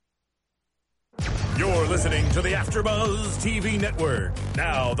You're listening to the AfterBuzz TV Network,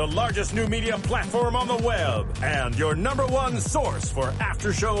 now the largest new media platform on the web, and your number one source for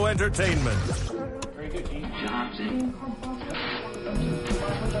after-show entertainment. Very good, Gene. Johnson.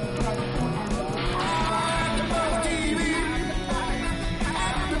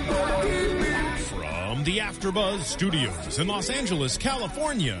 From the AfterBuzz Studios in Los Angeles,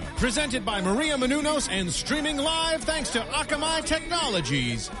 California, presented by Maria Menounos and streaming live thanks to Akamai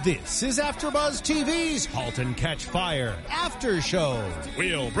Technologies. This is AfterBuzz TV's Halt and Catch Fire After Show.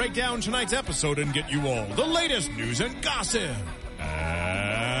 We'll break down tonight's episode and get you all the latest news and gossip.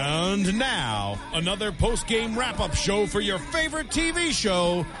 And now, another post-game wrap-up show for your favorite TV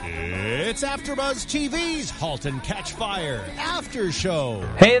show. It's AfterBuzz TV's Halt and Catch Fire After Show.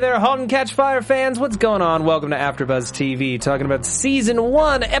 Hey there, Halt and Catch Fire fans. What's going on? Welcome to AfterBuzz TV, talking about Season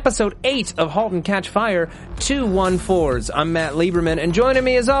 1, Episode 8 of Halt and Catch Fire 214s. I'm Matt Lieberman, and joining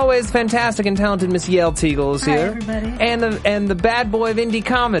me, as always, fantastic and talented Miss Yael Teagle is here. Hi, everybody. And the bad boy of indie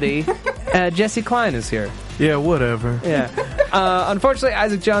comedy, Jesse Klein is here. Yeah, whatever. Yeah. Unfortunately,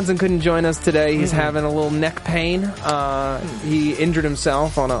 Isaac Johnson couldn't join us today. He's having a little neck pain. He injured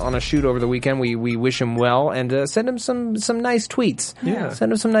himself on a shoot over the weekend. We wish him well and send him some nice tweets. Yeah.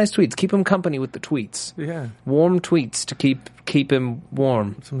 Send him some nice tweets. Keep him company with the tweets. Yeah. Warm tweets to keep him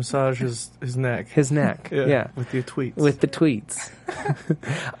warm. To massage his neck. His neck. Yeah. With your tweets. With the tweets.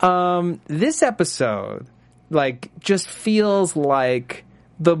 This episode, just feels like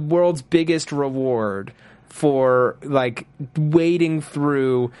the world's biggest reward for wading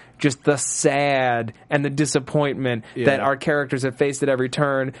through just the sad and the disappointment that our characters have faced at every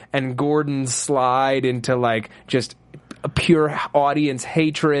turn, and Gordon's slide into just a pure audience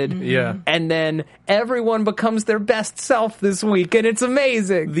hatred. Yeah. And then everyone becomes their best self this week, and it's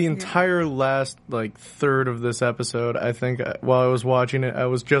amazing. The entire last third of this episode, I think, while I was watching it, I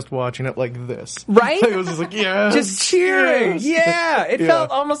was just watching it like this. Right? I was just yes, just cheering. yes. Yeah. It felt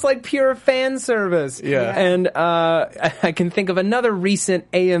almost like pure fan service. Yeah. And I can think of another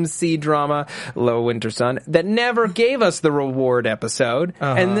recent AMC drama, Low Winter Sun, that never gave us the reward episode.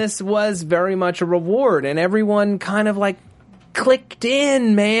 And this was very much a reward, and everyone kind of clicked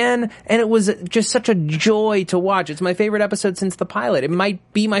in, man, and it was just such a joy to watch. It's my favorite episode since the pilot. It might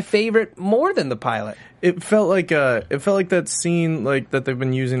be my favorite more than the pilot. It felt like that scene that they've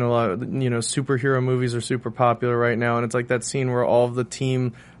been using a lot. Superhero movies are super popular right now, and it's like that scene where all of the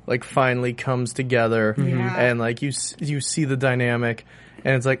team finally comes together, and you see the dynamic.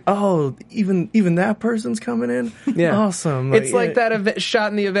 And it's even that person's coming in? Yeah. Awesome. It's like that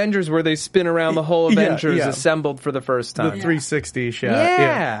shot in the Avengers where they spin around the whole Avengers assembled for the first time. The 360 shot.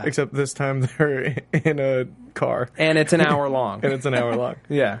 Yeah. Except this time they're in a car. And it's an hour long.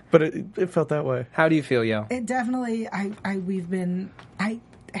 Yeah. But it felt that way. How do you feel, Yo? It definitely, I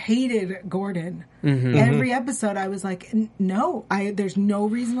hated Gordon. Every episode I was like, no, there's no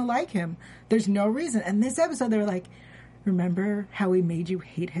reason to like him. There's no reason. And this episode they were like, remember how we made you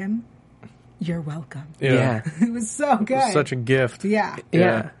hate him? You're welcome. Yeah. It was so good. It was such a gift. Yeah.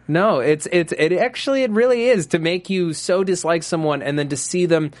 No, it really is to make you so dislike someone and then to see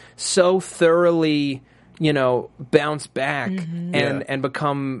them so thoroughly, bounce back and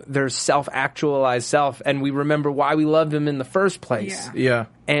become their self-actualized self. And we remember why we loved him in the first place. Yeah.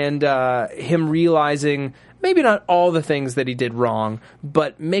 And him realizing maybe not all the things that he did wrong,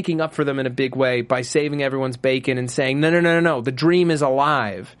 but making up for them in a big way by saving everyone's bacon and saying, no, the dream is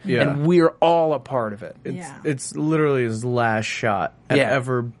alive, and we're all a part of it. It's literally his last shot at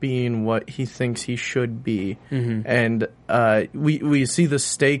ever being what he thinks he should be. And we see the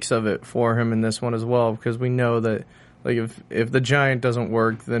stakes of it for him in this one as well, because we know that if the giant doesn't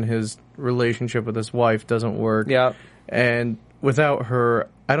work, then his relationship with his wife doesn't work. Yeah. And without her,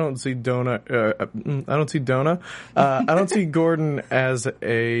 I don't see Donna. I don't see Gordon as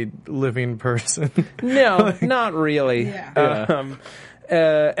a living person. No, not really. Yeah.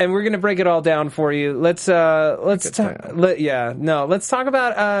 And we're gonna break it all down for you. Let's talk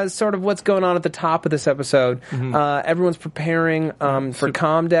about sort of what's going on at the top of this episode. Everyone's preparing for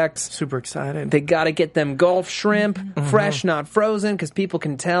Comdex. Super excited. They got to get them Gulf shrimp, fresh, not frozen, because people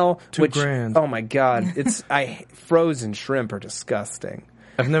can tell. $2,000. Oh my God, frozen shrimp are disgusting.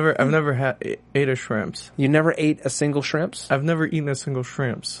 I've never ate a shrimps. You never ate a single shrimps? I've never eaten a single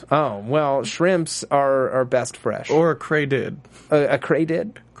shrimps. Oh, well, shrimps are best fresh. Or a craydid. A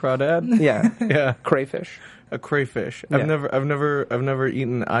craydid? Crawdad? Yeah. Yeah. Crayfish. A crayfish. Yeah. I've never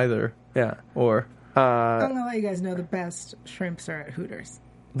eaten either. Yeah. Or I'm gonna let you guys know the best shrimps are at Hooters.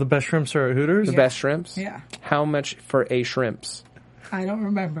 the best shrimps are at Hooters? The best shrimps? Yeah. How much for a shrimps? I don't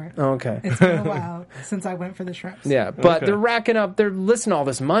remember. Okay. It's been a while since I went for the shrimps. Yeah, but Okay. they're racking up, they're listing all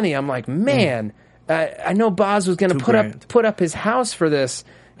this money. I'm like, man, I know Boz was going to put up his house for this.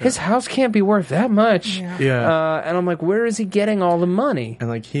 His house can't be worth that much. Yeah. And I'm like, where is he getting all the money? And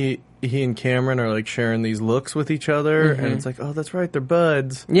like he and Cameron are like sharing these looks with each other, and it's like, oh, that's right, they're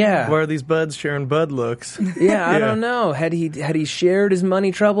buds. Yeah. Why are these buds sharing bud looks? Yeah, I don't know. Had he shared his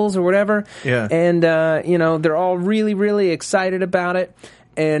money troubles or whatever? Yeah. And they're all really, really excited about it.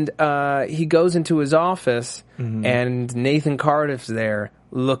 And he goes into his office, and Nathan Cardiff's there,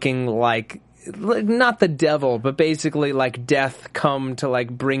 looking like not the devil, but basically like death come to like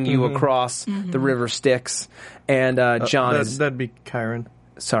bring you across the river Styx. And John that'd be Chiron.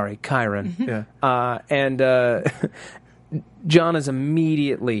 Sorry, Chiron. Yeah. And John is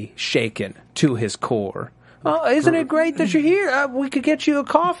immediately shaken to his core. Oh, isn't it great that you're here? We could get you a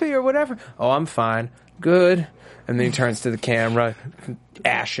coffee or whatever. Oh, I'm fine. Good. And then he turns to the camera,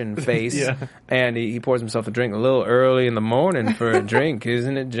 ashen face, and he pours himself a drink a little early in the morning for a drink,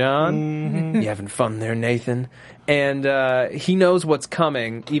 isn't it, John? You having fun there, Nathan? And he knows what's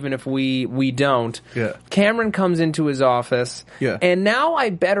coming, even if we don't. Yeah. Cameron comes into his office, Yeah. and now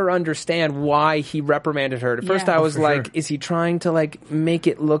I better understand why he reprimanded her. At first I was for like, sure. is he trying to like make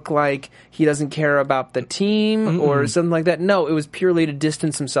it look like he doesn't care about the team or something like that? No, it was purely to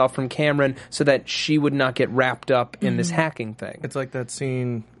distance himself from Cameron so that she would not get wrapped up in this hacking thing. It's like that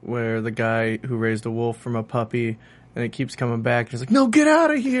scene where the guy who raised a wolf from a puppy, and it keeps coming back. He's like, "No, get out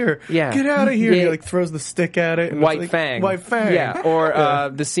of here! Yeah. Get out of here!" Yeah. He like throws the stick at it. And White it's like, Fang. White Fang. Yeah,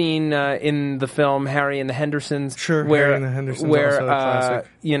 or the scene in the film Harry and the Hendersons. Sure, where, Harry and the Hendersons where also a classic.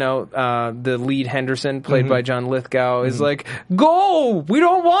 the lead Henderson, played by John Lithgow, is like, "Go! We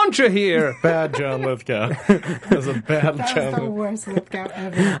don't want you here." Bad John Lithgow. That was a bad That John. was the worst Lithgow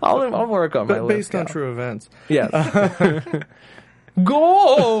ever. I'll work on my But based Lithgow. on true events. Yes.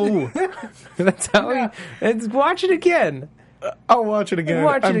 Go! That's how he. Watch it again. I'll watch it again.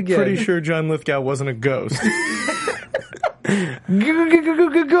 Watch it I'm again. pretty sure John Lithgow wasn't a ghost.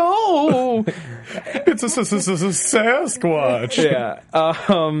 Go! It's a Sasquatch. Yeah.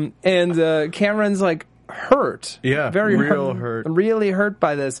 And Cameron's like hurt. Yeah, Very real hurt. Really hurt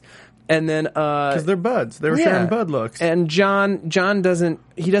by this. And then Because they're buds. They were sharing bud looks. And John doesn't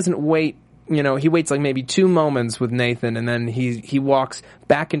wait, he waits like maybe 2 moments with Nathan, and then he walks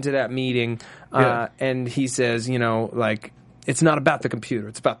back into that meeting and he says, like, it's not about the computer,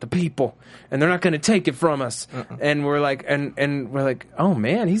 it's about the people, and they're not going to take it from us. And we're like, and we're like, oh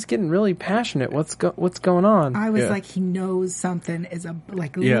man, he's getting really passionate. What's going on? I was like, he knows something is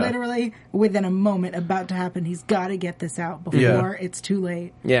literally within a moment about to happen. He's got to get this out before it's too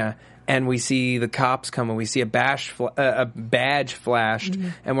late. Yeah. And we see the cops come, and we see a badge flashed,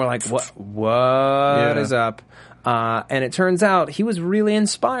 and we're like, what is up? And it turns out he was really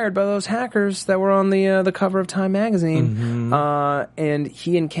inspired by those hackers that were on the cover of Time magazine. And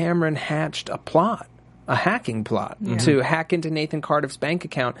he and Cameron hatched a hacking plot to hack into Nathan Cardiff's bank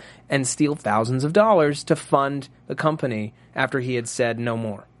account and steal thousands of dollars to fund the company after he had said no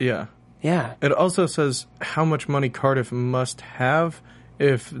more. Yeah. Yeah. It also says how much money Cardiff must have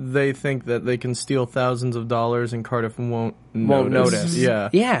if they think that they can steal thousands of dollars and Cardiff won't notice. Yeah.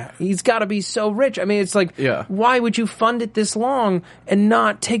 Yeah. He's got to be so rich. I mean, it's like, why would you fund it this long and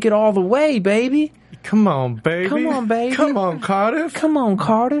not take it all the way, baby? Come on, baby. Come on, baby. Come on, Cardiff. Come on,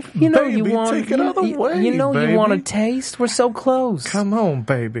 Cardiff. You know Baby, you want take it all the way, you know baby. you want a taste. We're so close. Come on,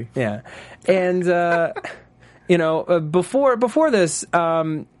 baby. Yeah. And before this,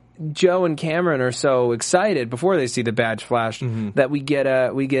 Joe and Cameron are so excited before they see the badge flash that we get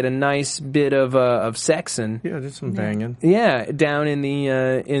a nice bit of sexing. Yeah, just some banging. Yeah, down in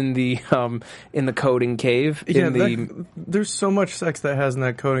the coding cave. There's so much sex that has in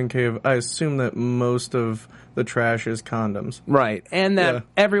that coding cave. I assume that most of the trash is condoms. Right, and that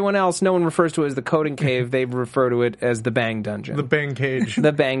everyone else, no one refers to it as the coding cave. They refer to it as the bang dungeon. The bang cage.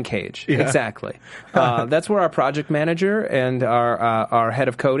 The bang cage. Exactly. That's where our project manager and our head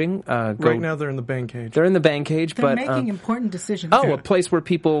of coding go. Right now they're in the bang cage. They're in the bang cage, They're but making important decisions. a place where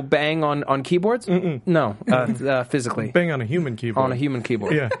people bang on keyboards? No, physically. Bang on a human keyboard. On a human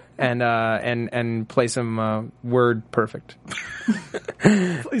keyboard. Yeah. And play some word perfect.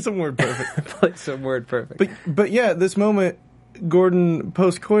 Play some word perfect. Play some word perfect. But yeah, this moment, Gordon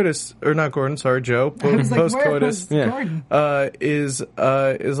post-coitus, or not Gordon, sorry, Joe, I was like, post-coitus, where was Gordon? is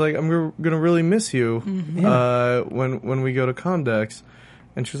like, I'm gonna really miss you when we go to Comdex.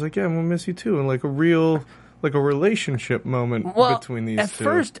 And she's like, yeah, I'm gonna miss you too. And like a real, like a relationship moment between these two. At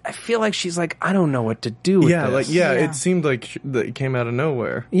first, I feel like she's like, I don't know what to do with this. It semed like it came out of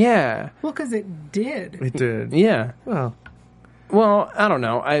nowhere. Yeah. Well, because it did. It did. Yeah. Well, I don't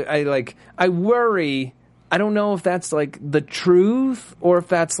know. I worry. I don't know if that's like the truth or if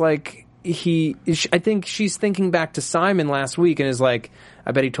that's like I think she's thinking back to Simon last week and is like,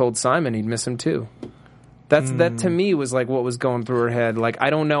 I bet he told Simon he'd miss him too. That to me was like what was going through her head. Like, I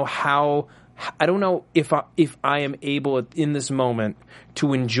don't know if I am able in this moment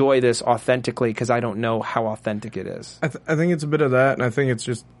to enjoy this authentically because I don't know how authentic it is. I think it's a bit of that, and I think it's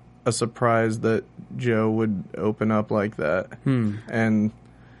just a surprise that Joe would open up like that, and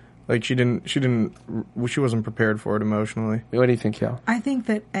like she wasn't prepared for it emotionally. What do you think, Yael? I think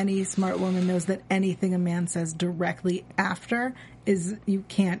that any smart woman knows that anything a man says directly after is you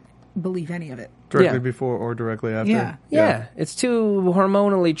can't believe any of it. Directly before or directly after. Yeah. It's too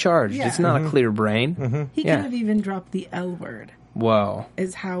hormonally charged. Yeah. It's not a clear brain. He could have even dropped the L word. Whoa.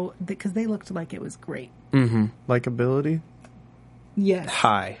 Is how, because they looked like it was great. Likability? Yes.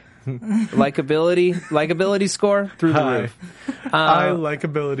 High. Likability score through the roof. I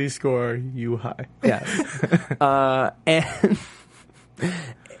likability score you high. Yes. And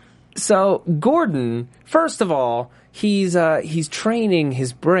so Gordon, first of all, he's training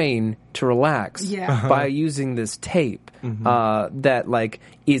his brain to relax by using this tape that like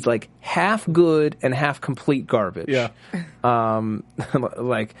is like half good and half complete garbage. Yeah.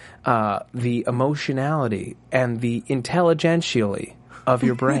 Like the emotionality and the intelligentially of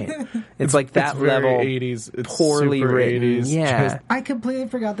your brain. It's like that it's very level 80s. It's poorly super written. 80s. Yeah. I completely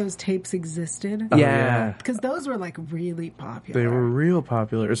forgot those tapes existed. Yeah. Because those were like really popular. They were real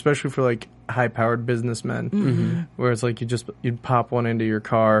popular, especially for like high-powered businessmen, where it's like you'd pop one into your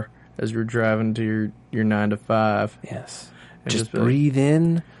car as you're driving to your 9 to 5. Yes. And Just be like, breathe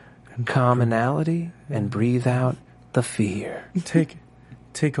in commonality and breathe out the fear.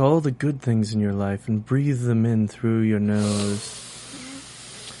 Take all the good things in your life and breathe them in through your nose.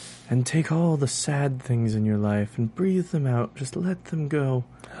 And take all the sad things in your life and breathe them out. Just let them go.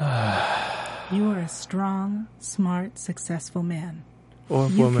 You are a strong, smart, successful man. Or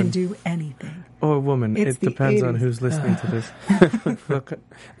You woman. can do anything. Or woman. It's It the depends on 80s. who's listening to this. Look,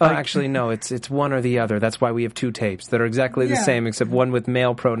 Actually, no, it's one or the other. That's why we have two tapes that are exactly the Yeah. same, except one with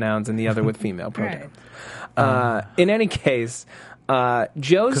male pronouns and the other with female Right. pronouns. In any case,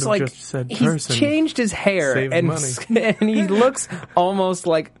 Joe's Could've like, just said he's person. changed his hair Saved and, money. and he looks almost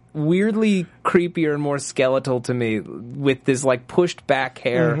like weirdly creepier and more skeletal to me with this like pushed back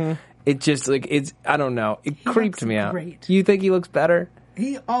hair. It just like, I don't know. It creeped looks me out. great. You think he looks better?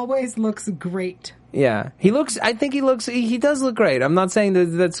 He always looks great. Yeah, he does look great. I'm not saying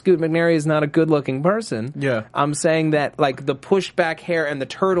that Scoot McNairy is not a good looking person. Yeah. I'm saying that like the pushed back hair and the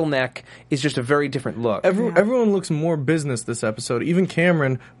turtleneck is just a very different look. everyone looks more business this episode. Even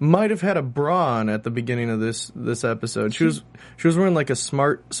Cameron might have had a bra on at the beginning of this episode. She was wearing like a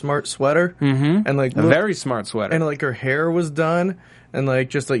smart sweater, and like A very smart sweater. and like her hair was done, and like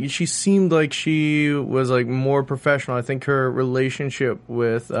just like she seemed like she was like more professional. I think her relationship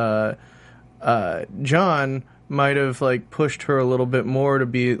with John might have like pushed her a little bit more to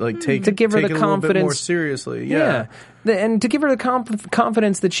be like to give her take the it a little bit more confidence. seriously. Yeah. And to give her the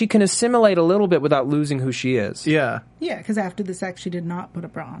confidence that she can assimilate a little bit without losing who she is. Yeah. Yeah, because after the sex, she did not put a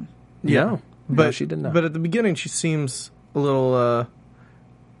bra on. No. But No, she did not. But at the beginning, she seems a little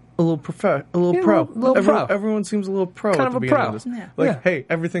pro. little pro. Everyone seems a little pro. Kind at of the a beginning pro. Of this. Yeah. Like, Yeah. hey,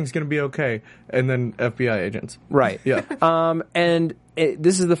 everything's gonna be okay, and then FBI agents. Right. Yeah. And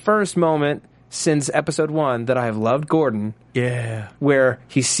this is the first moment since episode 1 that I have loved Gordon, Yeah. where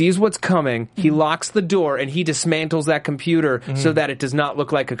he sees what's coming, he locks the door, and he dismantles that computer so that it does not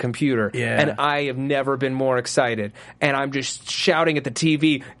look like a computer. Yeah. And I have never been more excited. And I'm just shouting at the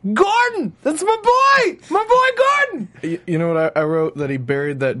TV, Gordon! That's my boy! My boy Gordon! You know what I wrote? That he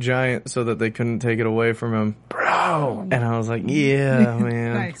buried that giant so that they couldn't take it away from him. Bro! And I was like, yeah,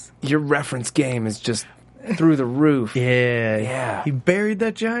 man. Nice. Your reference game is just through the roof. Yeah. Yeah. He buried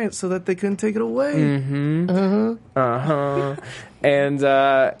that giant so that they couldn't take it away. And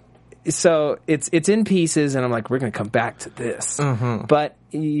so it's in pieces, and I'm like, we're gonna come back to this. But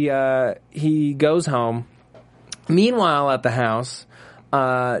he goes home. Meanwhile, at the house,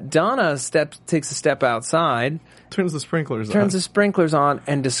 Donna takes a step outside, Turns the sprinklers on. turns the sprinklers on,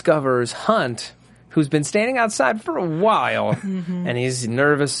 and discovers Hunt, who's been standing outside for a while, and he's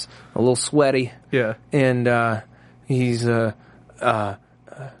nervous, a little sweaty. Yeah. And he's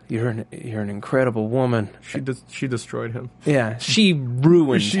you're an incredible woman. She destroyed him. Yeah, she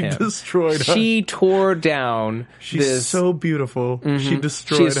ruined She him. destroyed him. She tore down She's this. so beautiful. She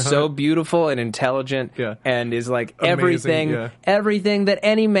destroyed She is him. so beautiful and intelligent, Yeah. and is like Amazing, everything that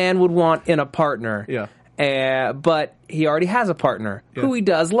any man would want in a partner. Yeah. But he already has a partner who he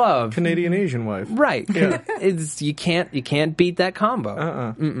does love. Canadian Asian wife. Right. Yeah. You can't beat that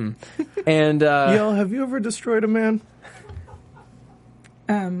combo. And Y'all, have you ever destroyed a man?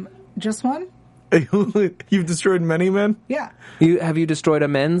 Just one? You've destroyed many men? Yeah. Have you destroyed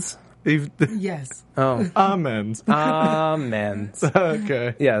amends? Yes. Oh, Amens. amends.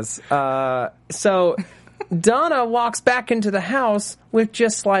 Okay. Yes. So Donna walks back into the house with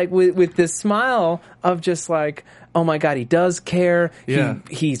just like with this smile of just like, oh my God, he does care. Yeah.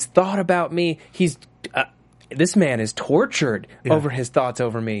 He's thought about me. This man is tortured over his thoughts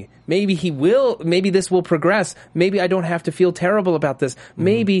over me. Maybe this will progress. Maybe I don't have to feel terrible about this.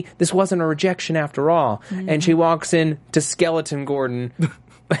 Maybe this wasn't a rejection after all. And she walks in to Skeleton Gordon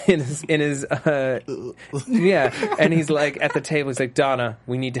in his and he's like at the table, he's like, Donna,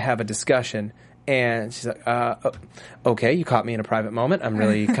 we need to have a discussion. And she's like, okay, you caught me in a private moment. I'm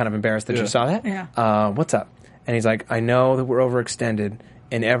really kind of embarrassed that you saw that. Yeah. What's up? And he's like, I know that we're overextended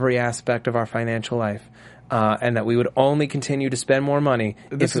in every aspect of our financial life. And that we would only continue to spend more money.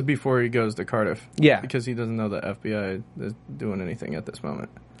 This is before he goes to Cardiff. Yeah. Because he doesn't know the FBI is doing anything at this moment.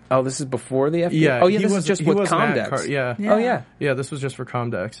 Oh, this is before the FBI? Yeah. Oh, yeah, this is just with Comdex. Yeah. Oh, yeah. Yeah, this was just for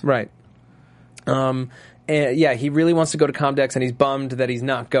Comdex. Right. And yeah, he really wants to go to Comdex, and he's bummed that he's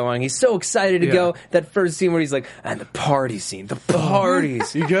not going. He's so excited to go. That first scene where he's like, and the party scene, the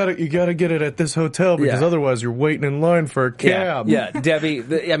parties. You gotta get it at this hotel because otherwise you're waiting in line for a cab. Yeah,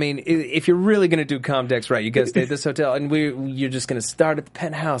 Debbie. I mean, if you're really going to do Comdex right, you got to stay at this hotel, and you're just going to start at the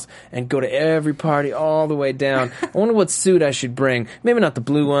penthouse and go to every party all the way down. I wonder what suit I should bring. Maybe not the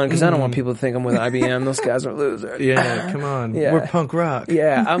blue one because I don't want people to think I'm with IBM. Those guys are losers. Yeah, come on. Yeah. We're punk rock.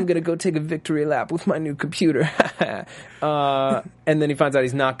 Yeah, I'm going to go take a victory lap with my new computer. And then he finds out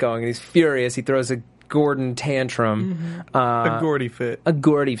he's not going, and he's furious. He throws a Gordon tantrum. A Gordy fit. A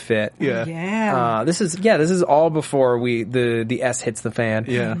Gordy fit. Yeah. Yeah. This is all before the S hits the fan.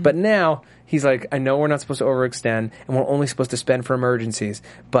 Yeah. But now he's like, I know we're not supposed to overextend, and we're only supposed to spend for emergencies,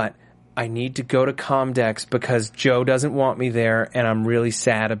 but I need to go to Comdex because Joe doesn't want me there, and I'm really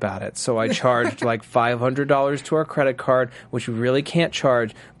sad about it. So I charged like $500 to our credit card, which we really can't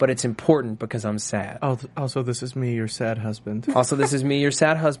charge, but it's important because I'm sad. Also, this is me, your sad husband. Also, this is me, your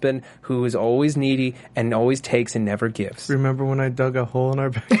sad husband, who is always needy and always takes and never gives. Remember when I dug a hole in our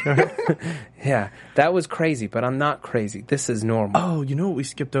backyard? Yeah, that was crazy, but I'm not crazy. This is normal. Oh, you know what we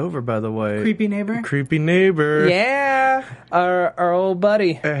skipped over, by the way? Creepy neighbor. Creepy neighbor. Yeah, our old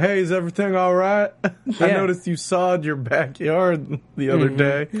buddy. Hey, is everything all right? I noticed you sawed your backyard the other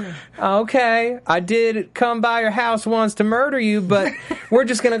day. Yeah. Okay, I did come by your house once to murder you, but we're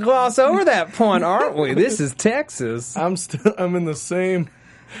just going to gloss over that point, aren't we? This is Texas. I'm in the same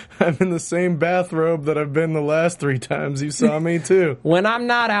bathrobe that I've been the last 3 times you saw me too. When I'm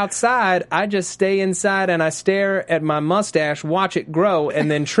not outside, I just stay inside and I stare at my mustache, watch it grow, and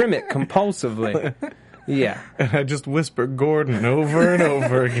then trim it compulsively. Yeah. And I just whisper Gordon over and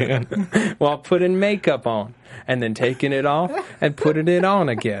over again. While putting makeup on, and then taking it off and putting it on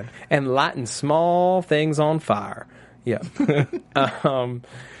again, and lighting small things on fire. Yeah.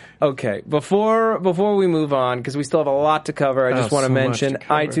 Okay, before we move on, because we still have a lot to cover, I just want to mention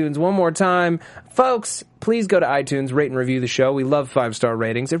iTunes one more time. Folks, please go to iTunes, rate and review the show. We love 5-star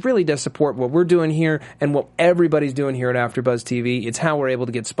ratings. It really does support what we're doing here and what everybody's doing here at AfterBuzz TV. It's how we're able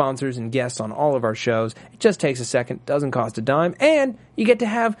to get sponsors and guests on all of our shows. It just takes a second, doesn't cost a dime, and you get to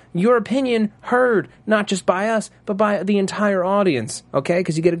have your opinion heard, not just by us, but by the entire audience, okay?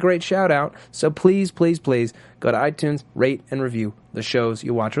 Because you get a great shout-out. So please, please, please go to iTunes, rate and review the shows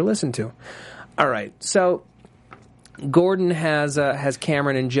you watch or listen to. All right, so Gordon has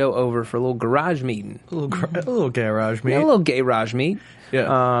Cameron and Joe over for a little garage meeting. A little garage meet. Yeah, a little garage meet.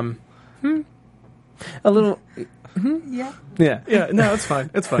 Yeah. A little. Yeah. Yeah. Yeah, no, it's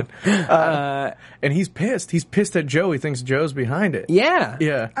fine. It's fine. And he's pissed. He's pissed at Joe. He thinks Joe's behind it. Yeah.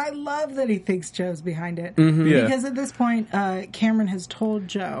 Yeah. I love that he thinks Joe's behind it. Mm-hmm. Yeah. Because at this point, Cameron has told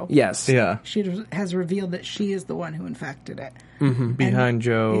Joe. Yes. Yeah. She has revealed that she is the one who infected it. Mm-hmm. Behind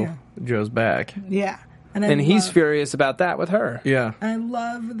Joe's back. Yeah. And he's furious about that with her. Yeah. I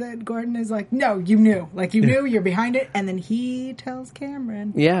love that Gordon is like, no, you knew. Like, you knew, you're behind it. And then he tells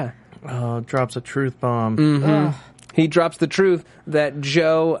Cameron. Yeah. Oh, drops a truth bomb. Mm-hmm. He drops the truth that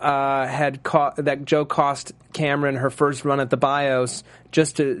Joe cost Cameron her first run at the BIOS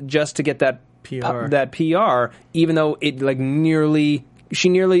just to get that PR, even though it she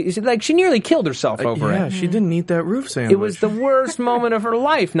nearly killed herself over it. Yeah, she didn't eat that roof sandwich. It was the worst moment of her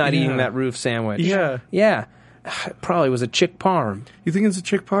life not eating that roof sandwich. Yeah. Yeah. It probably was a chick parm. You think it's a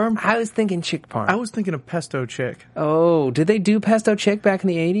chick parm? I was thinking chick parm. I was thinking a pesto chick. Oh, did they do pesto chick back in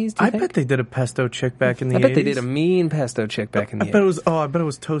the 80s? I bet they did a pesto chick back in the 80s. I bet they did a mean pesto chick back in the 80s. I bet it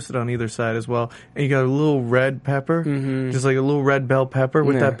was toasted on either side as well. And you got a little red pepper, just like a little red bell pepper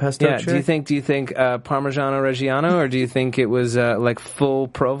with that pesto chick. Do you think Parmigiano Reggiano, or do you think it was like full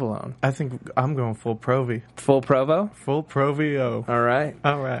provolone? I think I'm going full Provi. Full provo? Full Provio. All right.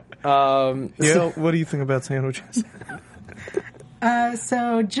 What do you think about sandwiches?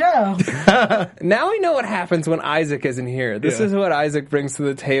 So, Joe. Now we know what happens when Isaac isn't here. This is what Isaac brings to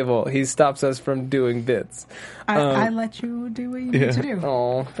the table. He stops us from doing bits. I let you do what you need to do.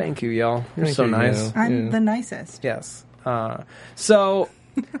 Oh, thank you, y'all. You're Thank so you, nice. Joe. I'm the nicest. Yes. So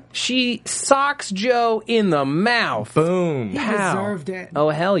she socks Joe in the mouth. Boom. He Pow. deserved it. Oh,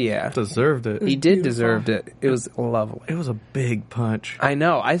 hell yeah. Deserved it. He did beautiful. deserve it. It was lovely. It was a big punch. I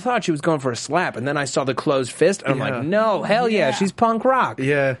know. I thought she was going for a slap, and then I saw the closed fist, and I'm Yeah. like, no, hell yeah, Yeah. she's punk rock.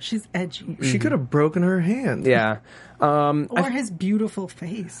 Yeah. She's edgy. She could have broken her hand. Yeah. Or his beautiful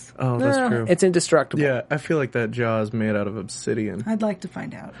face. Oh, that's true. It's indestructible. Yeah, I feel like that jaw is made out of obsidian. I'd like to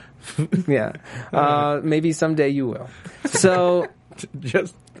find out. Yeah. Maybe someday you will. So,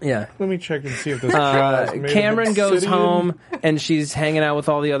 Just yeah. let me check and see if this jaw is made of Cameron goes obsidian. home, and she's hanging out with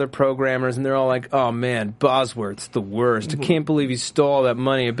all the other programmers, and they're all like, oh man, Bosworth's the worst. I can't believe he stole all that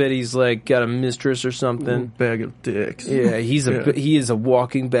money. I bet he's like got a mistress or something. Bag of dicks. Yeah, he is a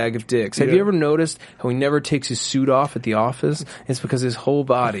walking bag of dicks. Have you Yeah. ever noticed how he never takes his suit off at the office? It's because his whole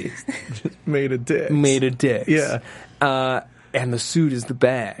body Made of dicks. made of dicks. Yeah. And the suit is the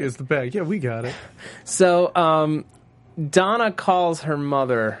bag. Is the bag. Yeah, we got it. So, Donna calls her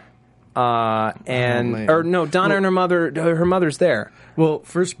mother, man. Donna and her mother's there. Well,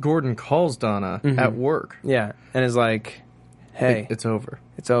 first Gordon calls Donna at work. Yeah, and is like, hey, It's over.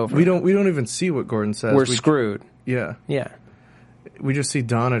 it's over. We don't even see what Gordon says. We're We- screwed. Yeah. Yeah. We just see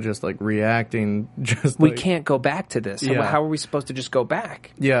Donna just like reacting We like, can't go back to this. Yeah. How are we supposed to just go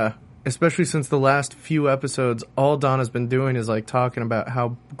back? Yeah. Especially since the last few episodes, all Donna's been doing is like talking about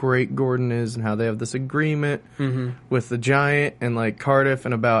how great Gordon is and how they have this agreement with the Giant and like Cardiff,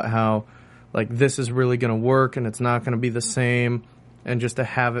 and about how like this is really going to work and it's not going to be the same, and just to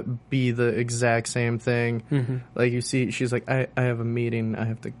have it be the exact same thing. Like you see, she's like, I have a meeting, I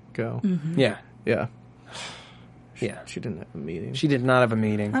have to go. Yeah. Yeah. Yeah. She didn't have a meeting. She did not have a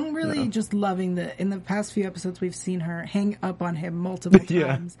meeting. I'm really just loving in the past few episodes we've seen her hang up on him multiple Yeah.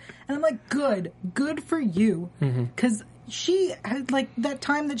 times. And I'm like, good for you. Because she had like that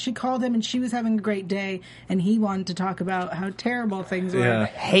time that she called him and she was having a great day and he wanted to talk about how terrible things were. Yeah.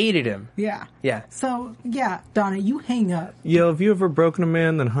 Hated him. Yeah. Yeah. So, yeah, Donna, you hang up. Yo, have you ever broken a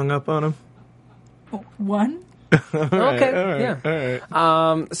man then hung up on him? One? Okay.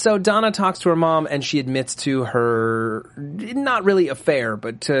 All right. So Donna talks to her mom, and she admits to her, not really affair,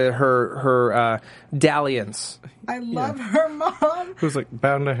 but to her dalliance. I love her mom. It was like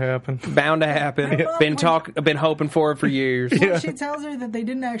bound to happen. Bound to happen. Yeah. Been hoping for it for years. When she tells her that they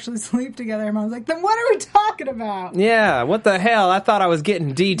didn't actually sleep together, her mom's like, then what are we talking about? Yeah, what the hell? I thought I was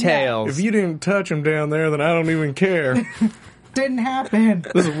getting details. If you didn't touch him down there, then I don't even care. Didn't happen.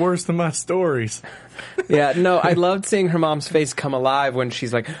 This is worse than my stories. Yeah, no, I loved seeing her mom's face come alive when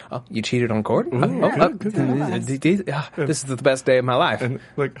she's like, "Oh, you cheated on Gordon? This is the best day of my life." And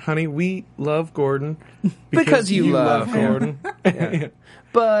like, honey, we love Gordon Because you love him. Gordon.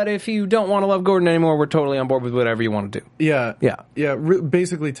 But if you don't want to love Gordon anymore, we're totally on board with whatever you want to do. Yeah, Yeah.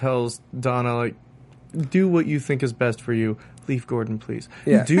 Basically tells Donna like, do what you think is best for you. Leave Gordon, please.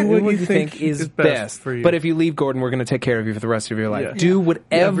 Yeah. Do what you think is best for you. But if you leave Gordon, we're going to take care of you for the rest of your life. Yeah. Do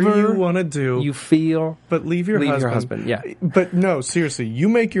whatever you want to do, you feel, but leave your husband. Yeah. But no, seriously, you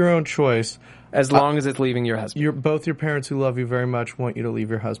make your own choice. As long as it's leaving your husband. Both your parents who love you very much want you to leave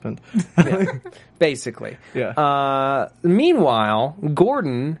your husband. Basically. Yeah. Meanwhile,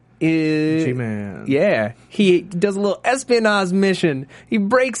 Gordon is... G-Man. Yeah. He does a little espionage mission. He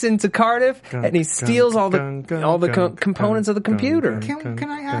breaks into Cardiff and he steals all the components of the computer. Can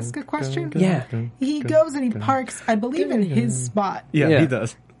I ask a question? Yeah. He goes and he parks, I believe, in his spot. Yeah, Yeah. he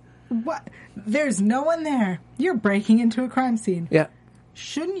does. What? There's no one there. You're breaking into a crime scene. Yeah.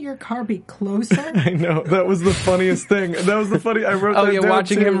 Shouldn't your car be closer? I know. That was the funniest thing. That was the funny. I wrote. Oh, that yeah, down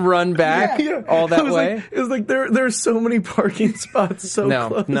watching too. him run back Yeah. all that It was way. Like, it was like there's so many parking spots so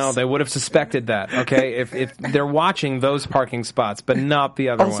close. No, they would have suspected that. Okay, if they're watching those parking spots, but not the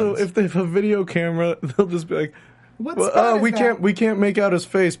other Also, ones. if they have a video camera, they'll just be like, What well, spot is we that? can't make out his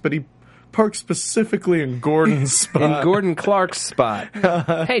face, but he parked specifically in Gordon's spot. in Gordon Clark's spot.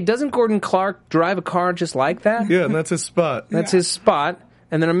 Hey, doesn't Gordon Clark drive a car just like that? Yeah, and that's his spot. That's his spot.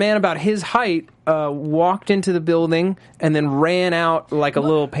 And then a man about his height walked into the building and then ran out like a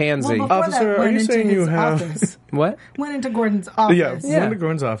little pansy. Well, before Officer, that, are went you into saying you his have- office. What? Went into Gordon's office. Yeah, Yeah. went to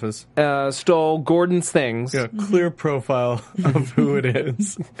Gordon's office. Stole Gordon's things. Yeah, clear profile of who it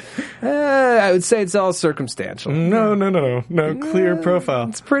is. I would say it's all circumstantial. No, clear profile.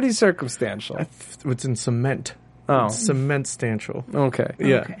 It's pretty circumstantial. It's in cement. Oh. It's cement-stantial. Okay.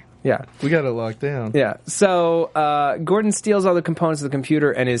 Yeah. Okay. Yeah. We got it locked down. Yeah. So Gordon steals all the components of the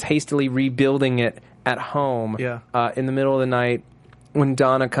computer and is hastily rebuilding it at home. Yeah. In the middle of the night when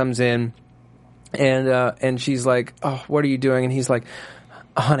Donna comes in, and she's like, "Oh, what are you doing?" And he's like,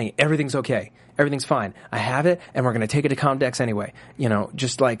 "Honey, everything's okay. Everything's fine. I have it, and we're going to take it to Comdex anyway.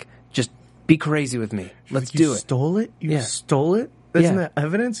 Just be crazy with me. Let's do You it." stole it? You Yeah. stole it? Isn't Yeah. that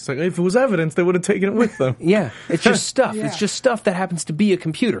evidence? It's like, if it was evidence, they would have taken it with them. Yeah. It's just stuff. Yeah. It's just stuff that happens to be a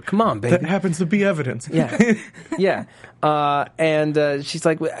computer. Come on, baby. That happens to be evidence. Yeah, yeah. And she's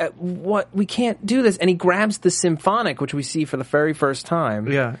like, "What? We can't do this." And he grabs the symphonic, which we see for the very first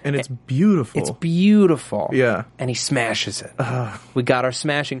time. Yeah, and it's beautiful. It's beautiful. Yeah. And he smashes it. We got our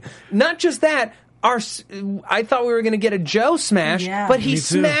smashing. Not just that. I thought we were going to get a Joe smash, Yeah. but he Me too.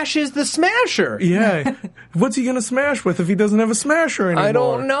 smashes the smasher. Yeah. What's he going to smash with if he doesn't have a smasher anymore? I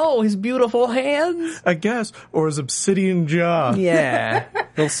don't know. His beautiful hands. I guess. Or his obsidian jaw. Yeah,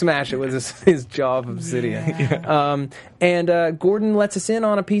 he'll smash it with his jaw of obsidian. Yeah. And Gordon lets us in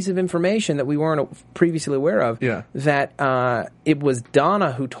on a piece of information that we weren't previously aware of. Yeah. That it was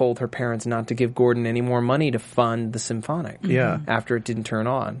Donna who told her parents not to give Gordon any more money to fund the symphonic. Yeah. After it didn't turn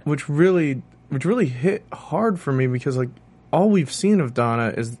on. Which really hit hard for me because, like, all we've seen of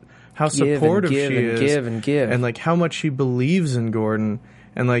Donna is how supportive she is. And, like, how much she believes in Gordon.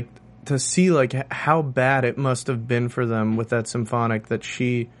 And, like, to see, like, how bad it must have been for them with that symphonic that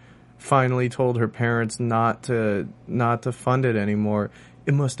she finally told her parents not to fund it anymore.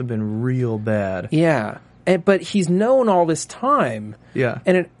 It must have been real bad. Yeah. But he's known all this time. Yeah.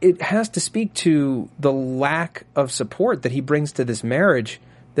 And it has to speak to the lack of support that he brings to this marriage,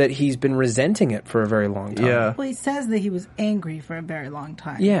 that he's been resenting it for a very long time. Yeah. Well, he says that he was angry for a very long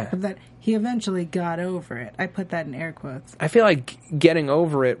time. Yeah. But that he eventually got over it. I put that in air quotes. I feel like getting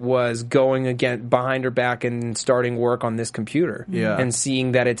over it was going again behind her back and starting work on this computer. Yeah. And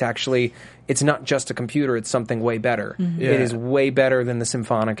seeing that it's not just a computer, it's something way better. Mm-hmm. Yeah. It is way better than the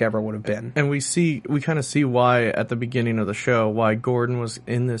symphonic ever would have been. And we kind of see why at the beginning of the show, why Gordon was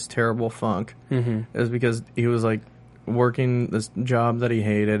in this terrible funk. Mm-hmm. Is because he was, like, working this job that he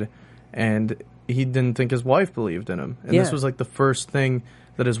hated, and he didn't think his wife believed in him. And this was, like, the first thing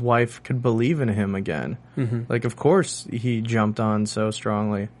that his wife could believe in him again. Mm-hmm. Like, of course he jumped on so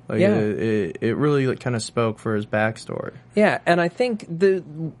strongly. Like, Yeah. it really, like, kind of spoke for his backstory. Yeah, and I think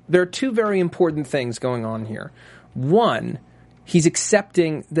there are two very important things going on here. One, he's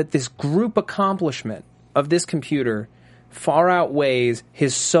accepting that this group accomplishment of this computer far outweighs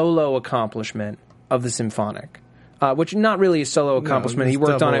his solo accomplishment of the symphonic. Which not really a solo accomplishment. it's He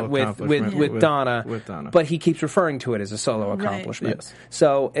worked on double it with accomplishment Donna, with Donna. but he keeps referring to it as a solo Right. accomplishment. Yes.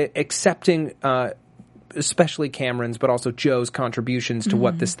 So accepting, especially Cameron's, but also Joe's contributions to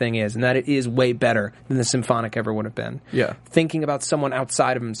what this thing is, and that it is way better than the symphonic ever would have been. Yeah. Thinking about someone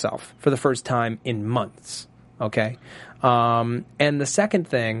outside of himself for the first time in months. Okay, and the second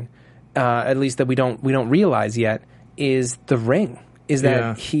thing, at least that we don't realize yet, is the ring. Is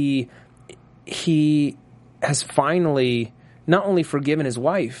that Yeah. he has finally not only forgiven his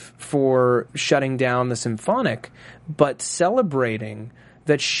wife for shutting down the symphonic, but celebrating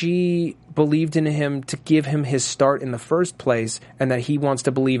that she believed in him to give him his start in the first place, and that he wants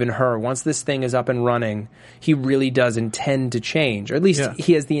to believe in her. Once this thing is up and running, he really does intend to change. Or at least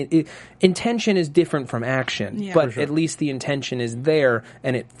he has intention is different from action, Yeah. but at least the intention is there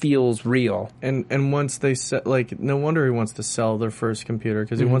and it feels real. And once they no wonder he wants to sell their first computer,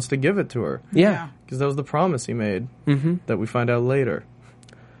 because he wants to give it to her. Yeah. Because that was the promise he made that we find out later.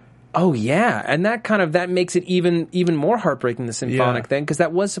 Oh yeah, and that makes it even more heartbreaking, the symphonic thing, because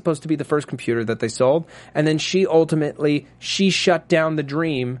that was supposed to be the first computer that they sold, and then she shut down the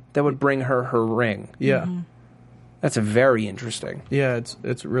dream that would bring her ring. Yeah. That's very interesting. Yeah,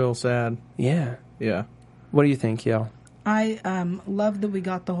 it's real sad. Yeah. Yeah. What do you think, Yael? I love that we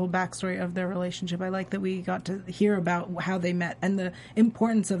got the whole backstory of their relationship. I like that we got to hear about how they met and the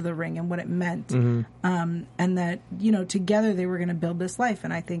importance of the ring and what it meant. And that, together they were going to build this life.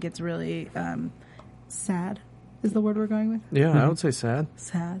 And I think it's really sad is the word we're going with. Yeah, I would say sad.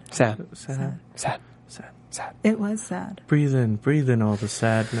 Sad. Sad. Sad. Sad. Sad. Sad. It was sad. Breathe in all the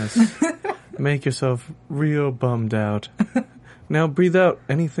sadness. Make yourself real bummed out. Now breathe out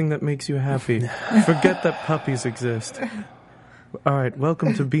anything that makes you happy. Forget that puppies exist. All right,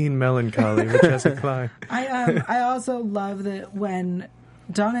 welcome to Being Melancholy with Jessica Klein. I also love that when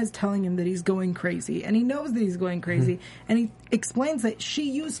Donna is telling him that he's going crazy, and he knows that he's going crazy, and he explains that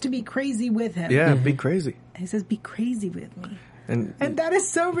she used to be crazy with him. Yeah, be crazy. And he says, be crazy with me. And that is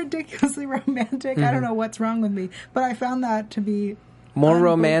so ridiculously romantic. I don't know what's wrong with me, but I found that to be more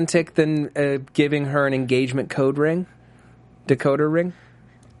romantic than giving her an engagement decoder ring.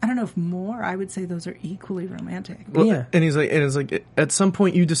 I don't know if more. I would say those are equally romantic. Well, Yeah. and it's like at some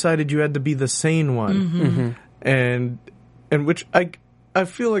point you decided you had to be the sane one, and which I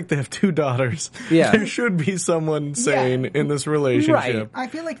feel like they have 2 daughters. Yeah. There should be someone sane in this relationship. Right. I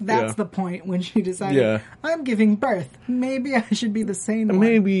feel like that's the point when she decided, I'm giving birth. Maybe I should be the sane one.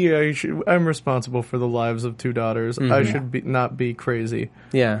 Maybe I'm responsible for the lives of 2 daughters. I should not be crazy.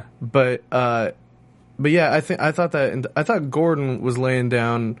 Yeah. But yeah, I thought Gordon was laying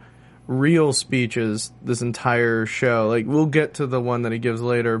down real speeches this entire show. Like, we'll get to the one that he gives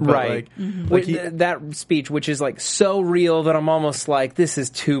later, but Right. That speech, which is like so real that I'm almost like, this is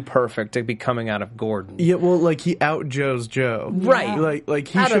too perfect to be coming out of Gordon. yeah, well, like he out Joe's Joe, Right. Like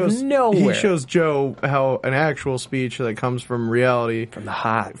he Out of shows nowhere. he shows Joe how an actual speech that comes from reality, From the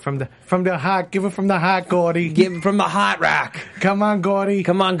hot. from the hot. Give it from the hot, Gordy. Give him from the hot rack. Come on, Gordy.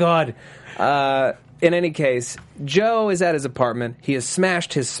 Come on, God. In any case, Joe is at his apartment. He has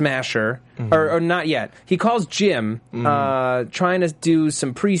smashed his smasher, or not yet. He calls Jim, trying to do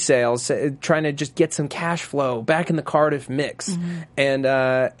some pre-sales, trying to just get some cash flow back in the Cardiff mix.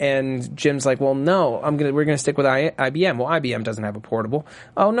 And Jim's like, "Well, no, we're gonna stick with IBM." Well, IBM doesn't have a portable.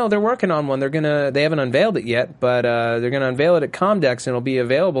 Oh no, they're working on one. They haven't unveiled it yet, but they're gonna unveil it at Comdex, and it'll be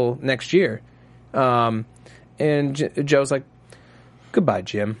available next year. And Joe's like, "Goodbye,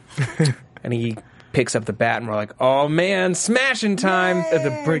 Jim," and he picks up the bat, and we're like, oh man, smashing time. And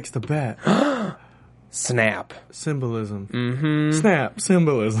it breaks the bat. Snap. Symbolism. Snap.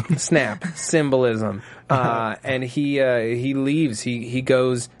 Symbolism. Snap. Symbolism. And he leaves. He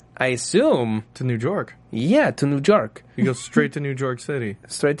goes, I assume, To New York. to New York. He goes straight to New York City.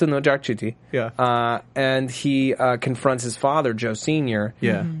 Straight to New York City. Yeah. And he confronts his father, Joe Sr.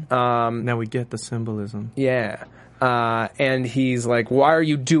 Yeah. Now we get the symbolism. Yeah. And he's like, why are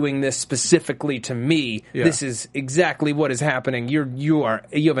you doing this specifically to me? Yeah. This is exactly what is happening. You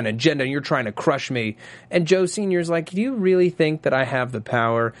have an agenda and you're trying to crush me. And Joe Sr.'s like, do you really think that I have the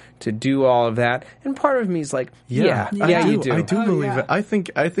power to do all of that? And part of me is like, yeah, you do. I do believe yeah. it. I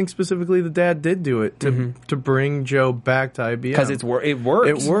think specifically the dad did do it to bring Joe back to IBM. Because it worked. It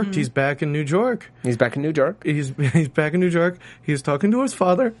worked. He's back in New York. He's back in New York. He's back in New York. He's talking to his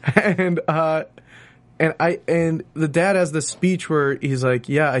father, and the dad has this speech where he's like,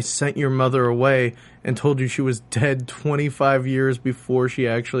 "Yeah, I sent your mother away and told you she was dead 25 years before she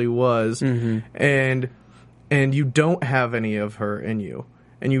actually was, and you don't have any of her in you,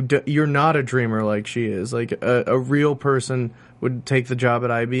 and you're not a dreamer like she is. Like a real person would take the job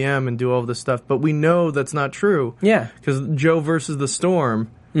at IBM and do all of this stuff, but we know that's not true. Yeah, because Joe versus the Storm,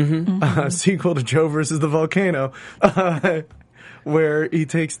 sequel to Joe versus the Volcano." Where he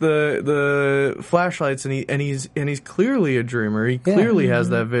takes the flashlights and he's clearly a dreamer. He clearly has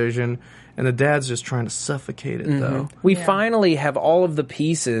that vision, and the dad's just trying to suffocate it though. We finally have all of the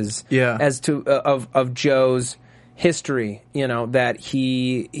pieces as to of Joe's history. You know, that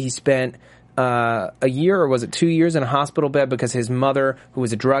he spent a year, or was it 2 years, in a hospital bed because his mother, who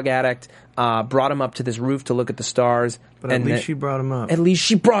was a drug addict, brought him up to this roof to look at the stars. But at least she brought him up. At least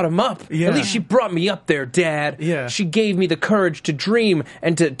she brought him up. Yeah. At least she brought me up there, Dad. Yeah. She gave me the courage to dream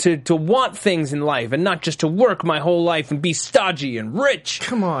and to want things in life and not just to work my whole life and be stodgy and rich.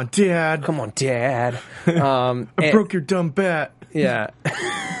 Come on, Dad. Come on, Dad. I broke your dumb bat. Yeah.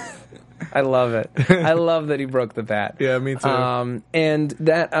 I love it. I love that he broke the bat. Yeah, me too. And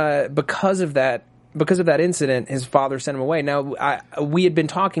that because of that incident, his father sent him away. Now, we had been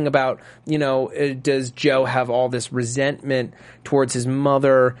talking about, does Joe have all this resentment towards his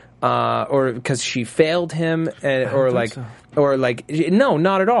mother, or because she failed him, no,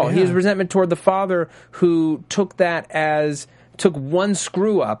 not at all. Yeah. He has resentment toward the father who took one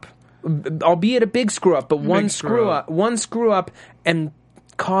screw up, albeit a big screw up, but one screw up, and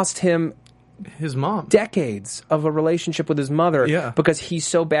cost him his mom decades of a relationship with his mother, because he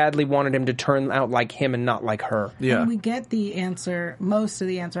so badly wanted him to turn out like him and not like her. Yeah. And we get the answer, most of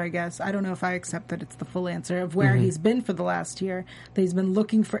the answer, I guess. I don't know if I accept that it's the full answer of where he's been for the last year, that he's been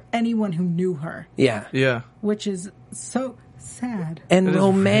looking for anyone who knew her. Yeah. Yeah. Which is so sad. and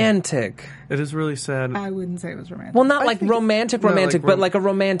romantic. It is really sad. I wouldn't say it was romantic. Well, not like romantic, but like a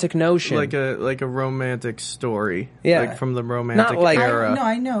romantic notion. Like a romantic story. Yeah. Like from the romantic Not like- era.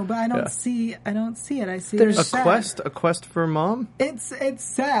 I know, but I don't Yeah. see it. I see There's it as sad. A quest for mom? It's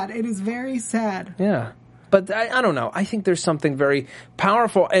sad. It is very sad. Yeah. But I don't know. I think there's something very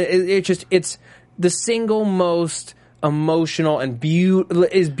powerful. It's the single most emotional and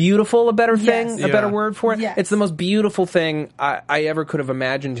is beautiful a better thing, Yes. a better Yeah. word for it? Yes. It's the most beautiful thing I ever could have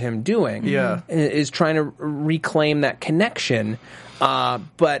imagined him doing. Yeah. Is trying to reclaim that connection.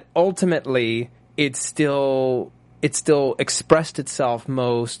 But ultimately, it still expressed itself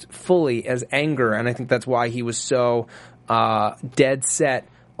most fully as anger. And I think that's why he was so dead set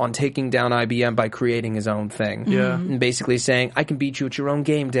on taking down IBM by creating his own thing. Yeah. And basically saying, I can beat you at your own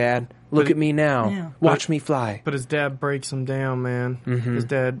game, Dad. Look at me now. Yeah. Watch me fly. But his dad breaks him down, man. His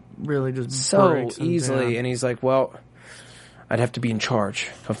dad really just So breaks him easily. down. And he's like, well, I'd have to be in charge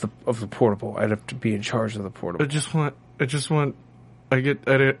of the portable. I'd have to be in charge of the portable. I get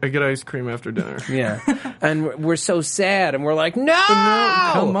ice cream after dinner. Yeah. And we're so sad. And we're like, no!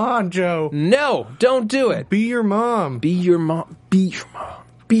 Come on, Joe. No, don't do it. Be your mom. Be your mom. Be your mom.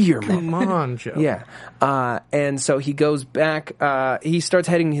 Be your mom. Come on, Joe. Yeah. And so he goes back. He starts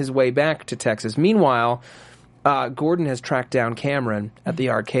heading his way back to Texas. Meanwhile, Gordon has tracked down Cameron at the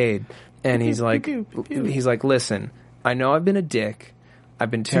arcade. And he's like, listen, I know I've been a dick. I've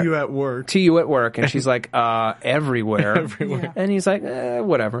been To you at work. to you at work. And she's like, everywhere. Everywhere. Yeah. And he's like,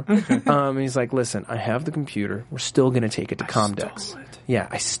 whatever. He's like, listen, I have the computer. We're still going to take it to Comdex. stole it. Yeah,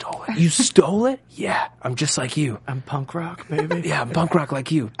 I stole it. You stole it? Yeah, I'm just like you. I'm punk rock, baby. Yeah, I'm punk rock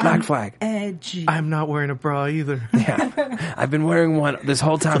like you. Black flag. Edgy. I'm not wearing a bra either. Yeah. I've been wearing one this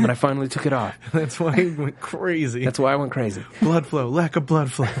whole time, and I finally took it off. That's why he went crazy. That's why I went crazy. blood flow, lack of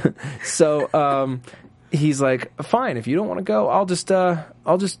blood flow. So he's like, fine, if you don't want to go,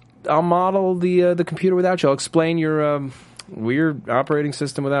 I'll model the computer without you. I'll explain your weird operating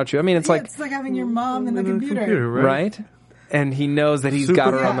system without you. I mean, it's like it's like having your mom in the computer. right? And he knows that he's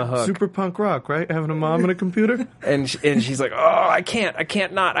got her on the hook. Super punk rock, right? Having a mom and a computer. And she's like, oh, I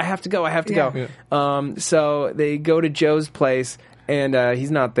can't not. I have to go. Yeah. So they go to Joe's place, and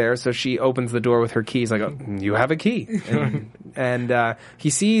he's not there. So she opens the door with her keys, like, oh, you have a key. And he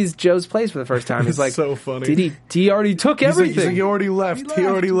sees Joe's place for the first time. He's like, so funny. Did he already took everything? He's like, he already left. He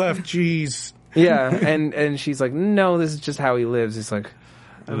already left. Jeez. Yeah, and she's like, no, this is just how he lives. He's like,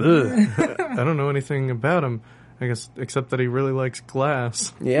 ugh. I don't know anything about him. I guess, except that he really likes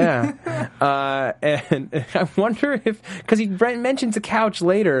glass. Yeah. And I wonder if, because he mentions a couch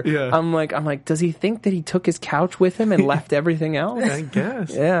later. Yeah. I'm like, does he think that he took his couch with him and left everything else? I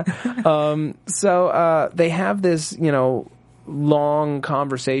guess. Yeah. So they have this, long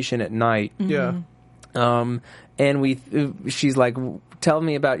conversation at night. Yeah. And she's like, tell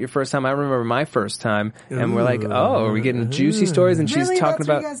me about your first time. I remember my first time. And we're like, oh, are we getting juicy stories? And she's Really? talking That's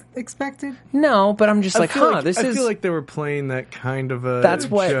about, what you guys expected? no, but I'm just like, I feel like they were playing that kind of a that's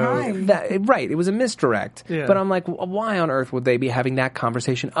what joke. right. It was a misdirect. Yeah. But I'm like, why on earth would they be having that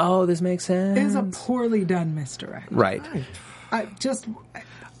conversation? Oh, this makes sense. It was a poorly done misdirect. Right. I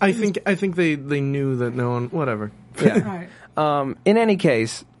think they knew that no one. Whatever. Yeah. Right. In any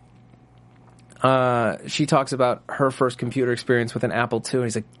case, she talks about her first computer experience with an Apple II, and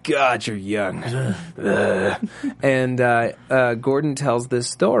he's like, God, you're young. And Gordon tells this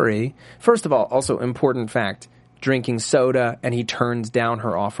story. First of all, also important fact, drinking soda, and he turns down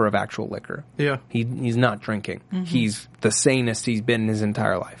her offer of actual liquor. Yeah. He's not drinking. He's the sanest he's been in his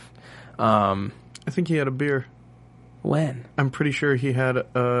entire life. I think he had a beer. When? I'm pretty sure he had a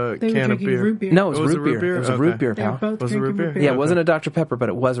They were can of drinking beer. root beer. No, it was, Oh, was root beer. It was a root Okay. beer, They were pal. both Was it drinking root root beer? Yeah, beer. it wasn't a Dr. Pepper, but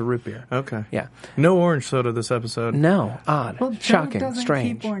it was a root beer. Okay. Yeah. No orange soda this episode. No, odd, Well, Joe shocking, doesn't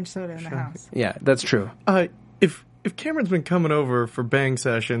strange. keep orange soda in the house. Yeah, that's true. If Cameron's been coming over for bang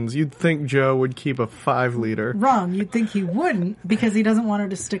sessions, you'd think Joe would keep a 5-liter. Wrong. You'd think he wouldn't because he doesn't want her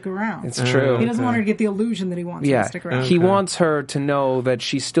to stick around. It's true. He doesn't want her to get the illusion that he wants her Yeah, to stick around. he wants her to know that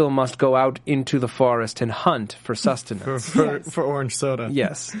she still must go out into the forest and hunt for sustenance. For orange soda.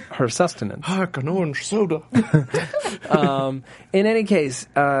 Yes, her sustenance. Heck, an orange soda. In any case,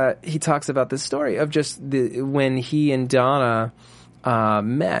 he talks about this story of just when he and Donna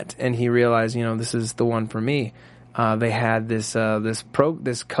met, and he realized, this is the one for me. They had this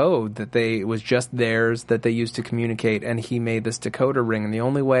code that it was just theirs that they used to communicate, and he made this decoder ring, and the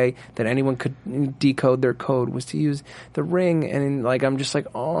only way that anyone could decode their code was to use the ring. And I'm just like,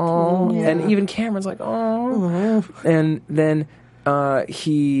 oh, Yeah. and even Cameron's like, oh, and then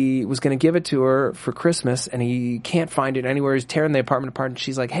he was going to give it to her for Christmas, and he can't find it anywhere. He's tearing the apartment apart, and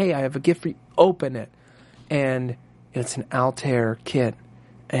she's like, hey, I have a gift for you. Open it. And it's an Altair kit.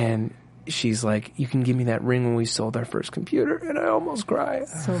 And she's like, you can give me that ring when we sold our first computer. And I almost cry.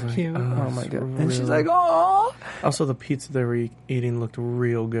 So cute. Oh my God. And she's like, oh. Also, the pizza they were eating looked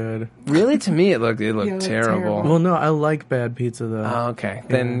real good. Really? To me, it looked terrible. terrible. Well, no, I like bad pizza though. Oh, okay.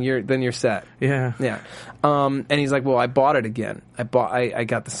 Then you're set. Yeah. Yeah. And he's like, well, I bought it again. I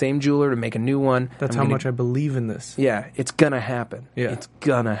got the same jeweler to make a new one. That's how much I believe in this. Yeah, it's gonna happen. Yeah. It's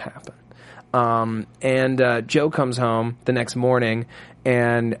gonna happen. And Joe comes home the next morning,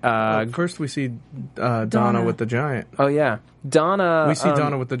 and First we see Donna with the giant. oh yeah, Donna. We see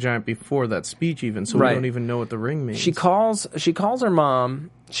Donna with the giant before that speech even, so Right. we don't even know what the ring means. She calls her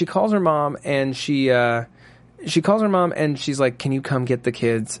mom. She calls her mom, and she calls her mom, and she's like, "Can you come get the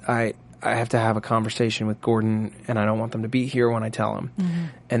kids? I have to have a conversation with Gordon, and I don't want them to be here when I tell him." Mm-hmm.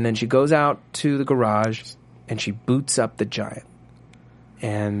 And then she goes out to the garage, and she boots up the giant,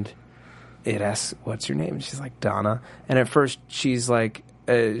 and it asks, "What's your name?" And she's like, "Donna." And at first, she's like,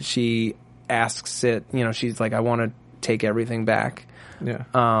 she asks it. You know, she's like, "I want to take everything back." Yeah.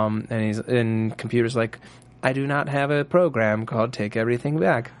 And computer's like, "I do not have a program called Take Everything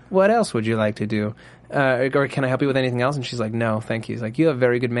Back. What else would you like to do? Or can I help you with anything else?" And she's like, "No, thank you." He's like, "You have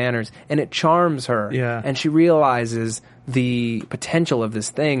very good manners." And it charms her. Yeah. And she realizes the potential of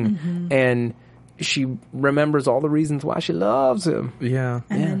this thing. And she remembers all the reasons why she loves him. Yeah.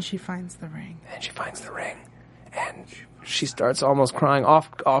 And then she finds the ring. And she finds the ring. And she starts almost crying,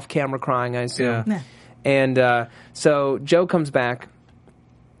 off camera crying, I assume. Yeah. Yeah. And so Joe comes back,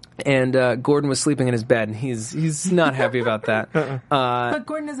 and Gordon was sleeping in his bed, and he's not happy about that. But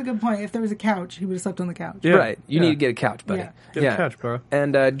Gordon has a good point. If there was a couch, he would have slept on the couch. Yeah. Right. You need to get a couch, buddy. Yeah. Get a couch, bro.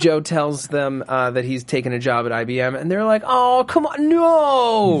 And Joe tells them that he's taking a job at IBM, and they're like, "Oh, come on,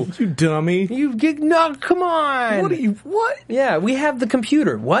 no! You dummy. No, come on! What? Yeah, we have the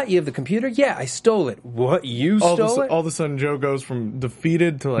computer. What? You have the computer? Yeah, I stole it. What? You stole it? All of a sudden, Joe goes from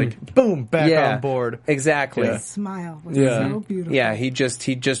defeated to like, boom, back on board. Exactly. His smile was Yeah. so beautiful. Yeah, he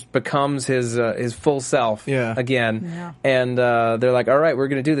just becomes his full self again, Yeah. and they're like, "All right, we're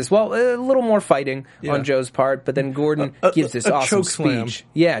going to do this." Well, a little more fighting on Joe's part, but then Gordon gives this awesome choke slam. speech.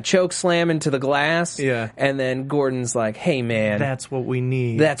 Yeah, choke slam into the glass. Yeah. And then Gordon's like, "Hey, man, That's what we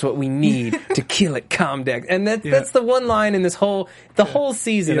need. that's what we need to kill it, Comdex." And that's the one line in this whole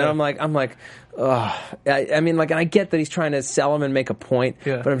season. Yeah. And I'm like, ugh. I mean, like, and I get that he's trying to sell him and make a point,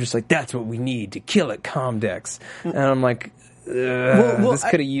 Yeah. but I'm just like, that's what we need to kill it, Comdex. And I'm like, this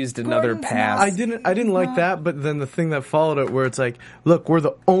could have used another Gordon's pass. I didn't like that, but then the thing that followed it, where it's like, look, we're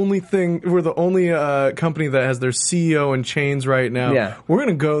the only company that has their CEO in chains right now. Yeah. We're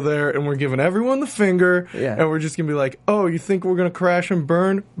gonna go there and we're giving everyone the finger, Yeah. and we're just gonna be like, oh, you think we're gonna crash and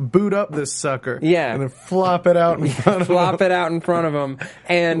burn? Boot up this sucker, Yeah. and then flop it out in front of Flop them. it out in front of him,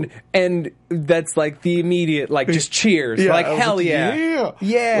 and that's like the immediate, like, just cheers, Yeah, like, I was hell like,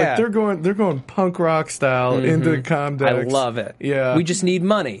 yeah, Like they're going punk rock style into Comdex. I love it. Yeah, we just need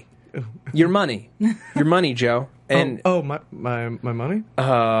money. Your money, Joe. And my money.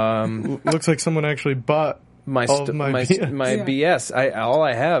 Looks like someone actually bought my all of my BS. my BS. All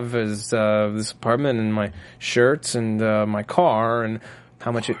I have is this apartment and my shirts and my car. And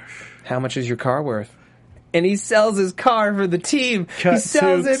how much is your car worth? And he sells his car for the team. Cut He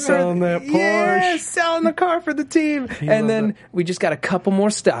sells suit, it for selling that Porsche. Yeah, selling the car for the team. And then loved we just got a couple more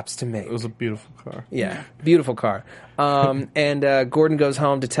stops to make. It was a beautiful car. Yeah, beautiful car. And Gordon goes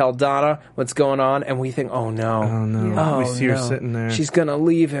home to tell Donna what's going on, and we think, oh no. Oh no! Oh, we see her no. sitting there. She's gonna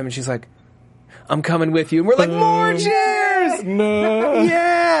leave him, and she's like, "I'm coming with you." And we're like, "More cheers!" No.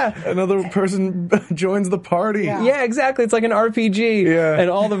 Yeah. Another person joins the party. Yeah. Yeah, exactly. It's like an RPG. Yeah.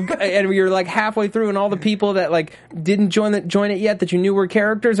 And you're like halfway through, and all the people that like didn't join it yet that you knew were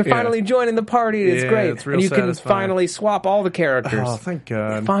characters are finally joining the party. It's Yeah, great, it's real and you can satisfying. finally swap all the characters. Oh, thank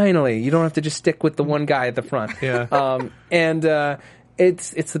God. Finally, you don't have to just stick with the one guy at the front. Yeah.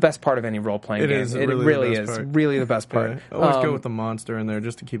 It's the best part of any role playing It game. is It really really the best is part. really the best part. Yeah. Always go with the monster in there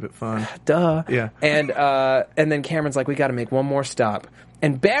just to keep it fun. Duh. Yeah. And then Cameron's like, we got to make one more stop,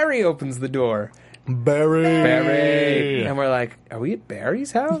 and Barry opens the door. Barry. And we're like, are we at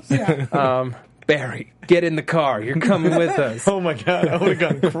Barry's house? Yeah. Barry, get in the car. You're coming with us. Oh my God! I would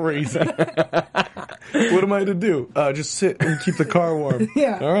have gone crazy. What am I to do? Just sit and keep the car warm.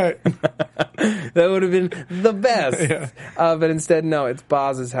 Yeah. All right. That would have been the best. Yeah. But instead, no, it's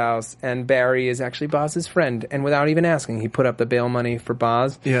Boz's house, and Barry is actually Boz's friend. And without even asking, he put up the bail money for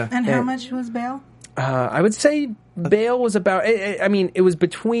Boz. Yeah. And how much was bail? I would say Bale was about, I mean, it was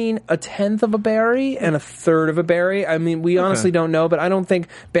between a tenth of a Barry and a third of a Barry. I mean, we honestly don't know, but I don't think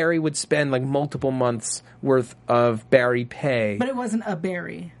Barry would spend like multiple months worth of Barry pay. But it wasn't a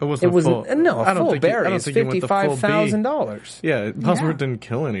Barry. It wasn't a full. No, a full Barry I don't is think he went the full B. $55,000. Yeah, Bosworth didn't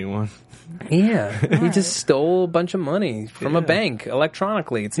kill anyone. Yeah, he just stole a bunch of money from a bank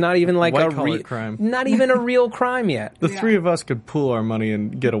electronically. It's not even like White-collar crime. Not even a real crime yet. The three of us could pool our money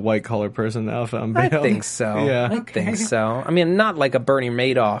and get a white-collar person out on bail. I think so. Yeah. I think so. I mean, not like a Bernie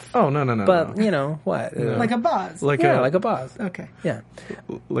Madoff. Oh, no. But, you know, what? Like a Buzz. Like a boss. Okay. Yeah.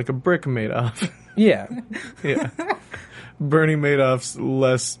 Like a brick made off. Yeah. Yeah. Bernie Madoff's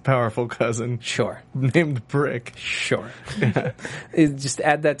less powerful cousin. Sure. Named Brick. Sure. Just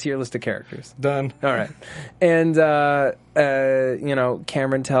add that to your list of characters. Done. All right. And, you know,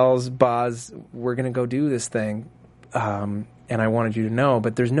 Cameron tells Boz, we're going to go do this thing. And I wanted you to know,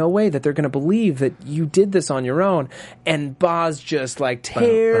 but there's no way that they're going to believe that you did this on your own. And Boz just like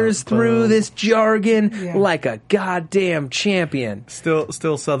tears through this jargon like a goddamn champion.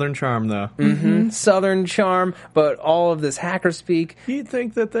 Still Southern charm though. Mm-hmm. Southern charm, but all of this hacker speak. You'd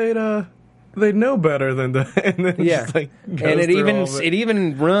think that they'd know better than to, and then just like goes and through it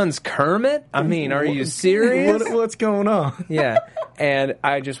even runs Kermit. I mean, are you serious? What's going on? Yeah. And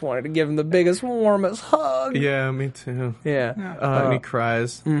I just wanted to give him the biggest, warmest hug. Yeah, me too. Yeah. And he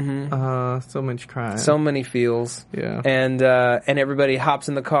cries. Mm-hmm. So much crying. So many feels. Yeah. And everybody hops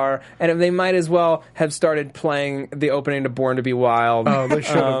in the car, and they might as well have started playing the opening to Born to Be Wild. Oh, they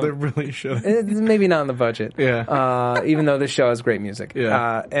should have. They really should have. Maybe not in the budget. Yeah. Even though this show has great music.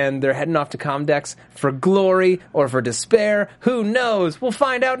 Yeah. And they're heading off to Comdex for glory or for despair. Who knows? We'll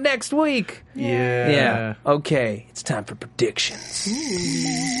find out next week. Yeah. Okay. It's time for predictions.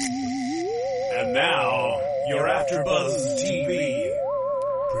 And now, your AfterBuzz TV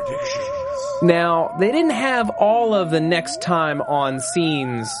predictions. Now, they didn't have all of the next time on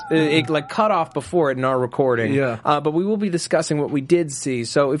scenes like cut off before it in our recording. Yeah. But we will be discussing what we did see.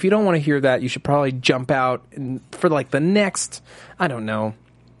 So if you don't want to hear that, you should probably jump out for like the next, I don't know,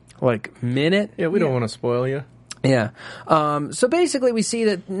 like minute. Yeah, we don't want to spoil you. Yeah. So basically, we see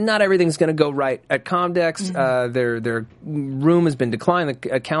that not everything's going to go right at Comdex. Their room has been declined.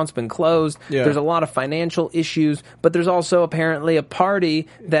 The account's been closed. Yeah. There's a lot of financial issues, but there's also apparently a party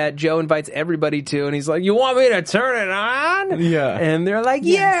that Joe invites everybody to, and he's like, "You want me to turn it on?" Yeah. And they're like,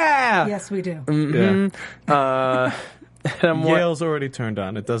 "Yeah." Yes, we do. Yeah. And I'm Yale's already turned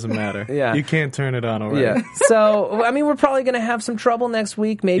on. It doesn't matter. Yeah. You can't turn it on already. Yeah. So, I mean, we're probably going to have some trouble next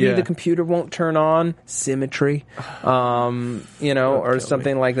week. Maybe Yeah. the computer won't turn on. Symmetry. You know, or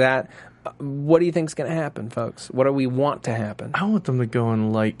something like that. What do you think's going to happen, folks? What do we want to happen? I want them to go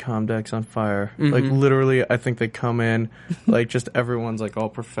and light Comdex on fire. Like, literally, I think they come in, like, just everyone's, like, all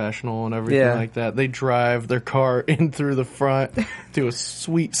professional and everything like that. They drive their car in through the front, do a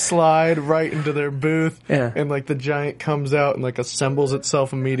sweet slide right into their booth, and, like, the giant comes out and, like, assembles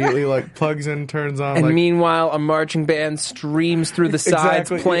itself immediately, like, plugs in, turns on. And like, meanwhile, a marching band streams through the sides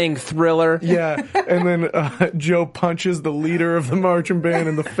playing Thriller. Yeah, and then Joe punches the leader of the marching band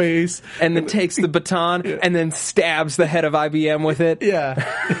in the face. And then takes the baton and then stabs the head of IBM with it. Yeah.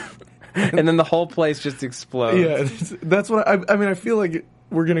 And then the whole place just explodes. Yeah, that's what I mean. I feel like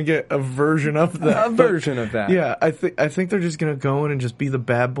we're gonna get a version of that. A version of that. Yeah, I think they're just gonna go in and just be the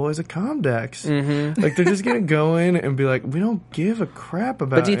bad boys of Comdex. Mm-hmm. Like they're just gonna go in and be like, we don't give a crap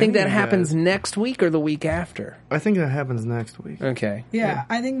about. But do you think that any of happens guys. next week or the week after? I think that happens next week. Okay. Yeah,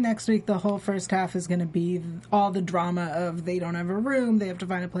 I think next week the whole first half is going to be all the drama of they don't have a room, they have to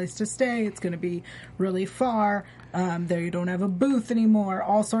find a place to stay, it's going to be really far, they don't have a booth anymore,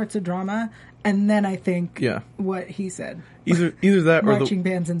 all sorts of drama. And then I think what he said. Either that or marching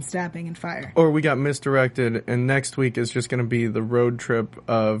bands and stabbing and fire. Or we got misdirected, and next week is just going to be the road trip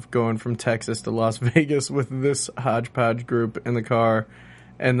of going from Texas to Las Vegas with this hodgepodge group in the car.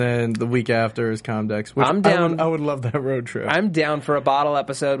 And then the week after is Comdex, which I'm down. I would love that road trip. I'm down for a bottle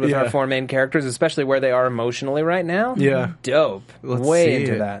episode with our four main characters, especially where they are emotionally right now. Yeah. Dope. Let's Way see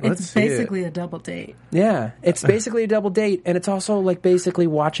into it. that. It's basically a double date. Yeah. It's basically a double date, and it's also like basically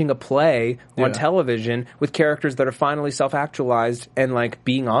watching a play on television with characters that are finally self-actualized and like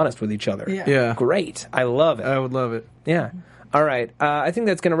being honest with each other. Yeah. Great. I love it. I would love it. Yeah. All right. I think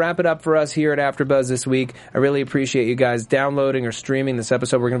that's going to wrap it up for us here at AfterBuzz this week. I really appreciate you guys downloading or streaming this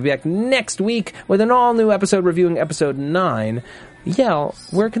episode. We're going to be back next week with an all-new episode reviewing episode 9. Yell,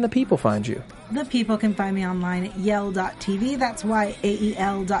 where can the people find you? The people can find me online at yell.tv. That's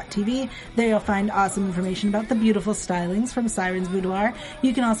YAEL.tv. There you'll find awesome information about the beautiful stylings from Siren's Boudoir.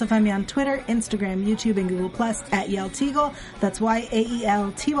 You can also find me on Twitter, Instagram, YouTube, and Google Plus at YaelTeagle. That's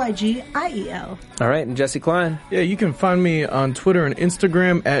YAELTYGIEL. All right, and Jesse Klein. Yeah, you can find me on Twitter and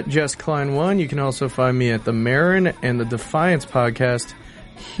Instagram at JessKlein1. You can also find me at the Marin and the Defiance podcast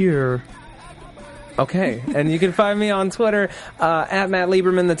here. Okay, and you can find me on Twitter at Matt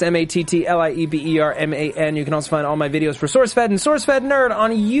Lieberman. That's MattLieberman. You can also find all my videos for SourceFed and SourceFed Nerd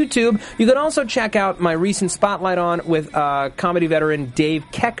on YouTube. You can also check out my recent Spotlight on with comedy veteran Dave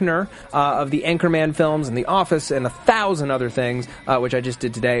Koechner of the Anchorman films and The Office and 1,000 other things, which I just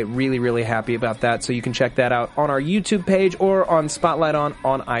did today. Really, really happy about that. So you can check that out on our YouTube page or on Spotlight on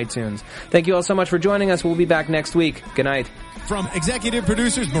iTunes. Thank you all so much for joining us. We'll be back next week. Good night. From executive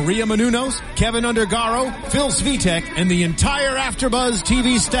producers Maria Menounos, Kevin Undergaro, Phil Svitek, and the entire AfterBuzz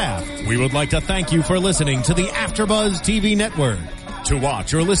TV staff, we would like to thank you for listening to the AfterBuzz TV network. To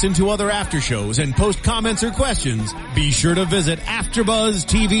watch or listen to other after shows and post comments or questions, be sure to visit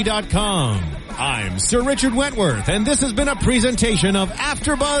AfterBuzzTV.com. I'm Sir Richard Wentworth, and this has been a presentation of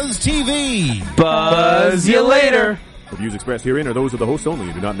AfterBuzz TV. Buzz you later. The views expressed herein are those of the hosts only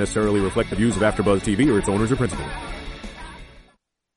and do not necessarily reflect the views of AfterBuzz TV or its owners or principals.